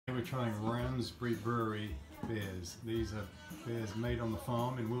we're trying Ramsbury Brewery beers. These are beers made on the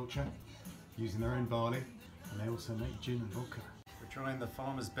farm in Wiltshire, using their own barley, and they also make gin and vodka. We're trying the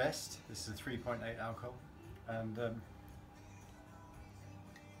Farmer's Best. This is a 3.8 alcohol, and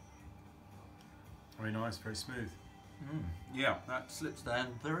very nice, very smooth. Yeah, that slips down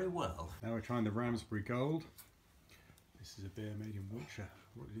very well. Now we're trying the Ramsbury Gold. This is a beer made in Wiltshire.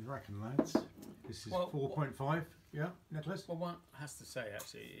 What do you reckon, lads? This is 4.5. Yeah, Nicholas? Well, one has to say,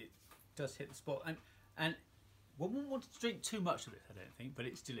 actually, it does hit the spot. And one wouldn't want to drink too much of it, I don't think, but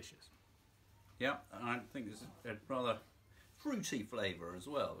it's delicious. Yeah, and I think it's a rather fruity flavour as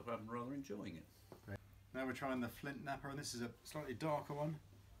well. I'm rather enjoying it. Great. Now we're trying the Flint Napper, and this is a slightly darker one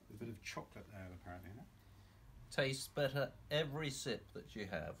with a bit of chocolate ale, apparently. Tastes better every sip that you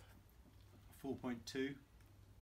have. 4.2.